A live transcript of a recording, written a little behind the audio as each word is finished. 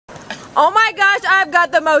Oh my gosh, I've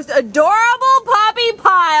got the most adorable puppy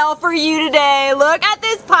pile for you today. Look at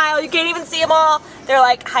this pile. You can't even see them all. They're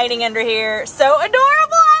like hiding under here. So adorable.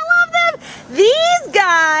 I love them. These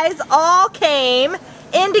guys all came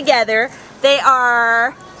in together. They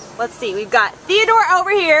are, let's see, we've got Theodore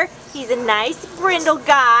over here. He's a nice brindle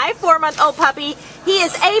guy, 4-month-old puppy. He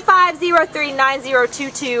is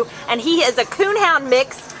A5039022, and he is a Coon-Hound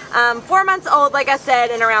mix. 4 months old, like I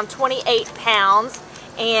said, and around 28 pounds.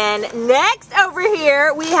 And next over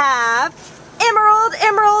here we have Emerald.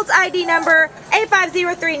 Emerald's ID number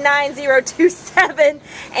A5039027,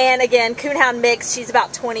 and again Coon-Hound mix. She's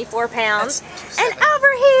about 24 pounds. And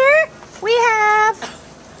over here we have,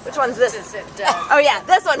 which one's this? Oh yeah,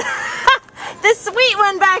 this one. This sweet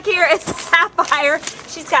one back here is Sapphire.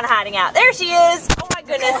 She's kind of hiding out. There she is. Oh my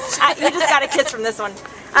goodness. You just got a kiss from this one.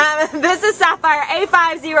 This is Sapphire,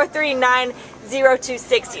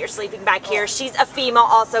 A5039026. You're sleeping back here. She's a female,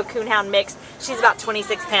 also Coon-Hound mix. She's about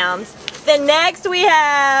 26 pounds. Then next we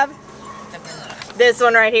have this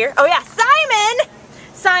one right here. Oh yeah, Simon.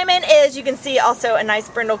 Simon is, you can see, also a nice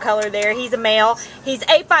brindle color there. He's a male. He's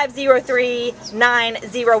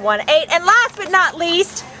A5039018. And last but not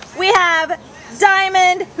least, we have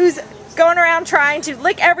Diamond, who's going around trying to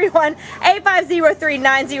lick everyone,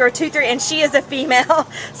 A5039023, and she is a female.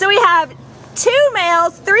 So we have 2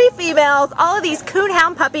 males, 3 females. All of these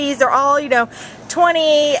Coon-Hound puppies are all,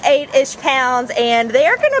 28-ish pounds, and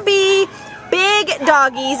they're going to be big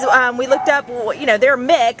doggies. We looked up, they're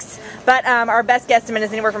mixed, but our best guesstimate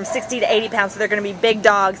is anywhere from 60 to 80 pounds, so they're going to be big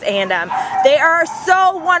dogs, and they are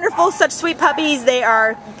so wonderful, such sweet puppies. They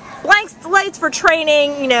are blank slates for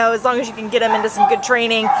training, as long as you can get them into some good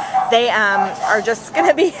training. They are just going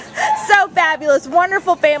to be so fabulous,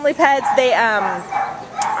 wonderful family pets. They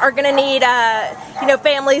are going to need,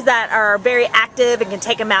 families that are very active and can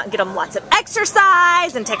take them out and get them lots of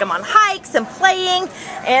exercise and take them on hikes and playing.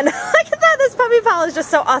 And look at that, this puppy pile is just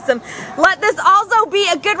so awesome. Let this also be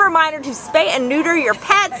a good reminder to spay and neuter your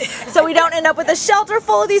pets so we don't end up with a shelter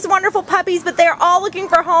full of these wonderful puppies, but they're all looking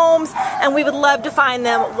for homes, and we would love to find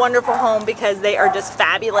them a wonderful home because they are just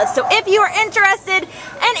fabulous. So if you are interested in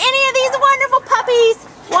any of these wonderful puppies,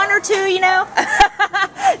 1 or 2,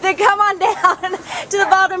 then come on down to the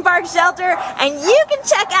Baldwin Park shelter and you can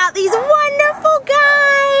check out these wonderful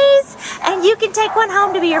guys, and you can take one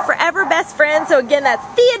home to be your forever best friend. So again, that's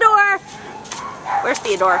Theodore. Where's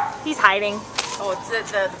Theodore? He's hiding. Oh, it's the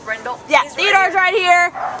brindle? Yeah, Theodore's right here.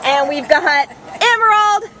 And we've got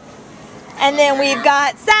Emerald, and then we've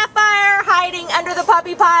got Sapphire hiding under the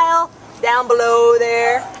puppy pile down below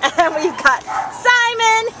there, and we've got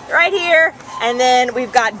Simon right here, and then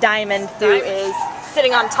we've got Diamond, who is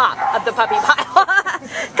sitting on top of the puppy pile.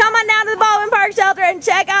 Come on down to the Baldwin Park shelter and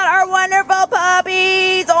check out our wonderful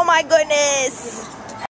puppies. Oh my goodness.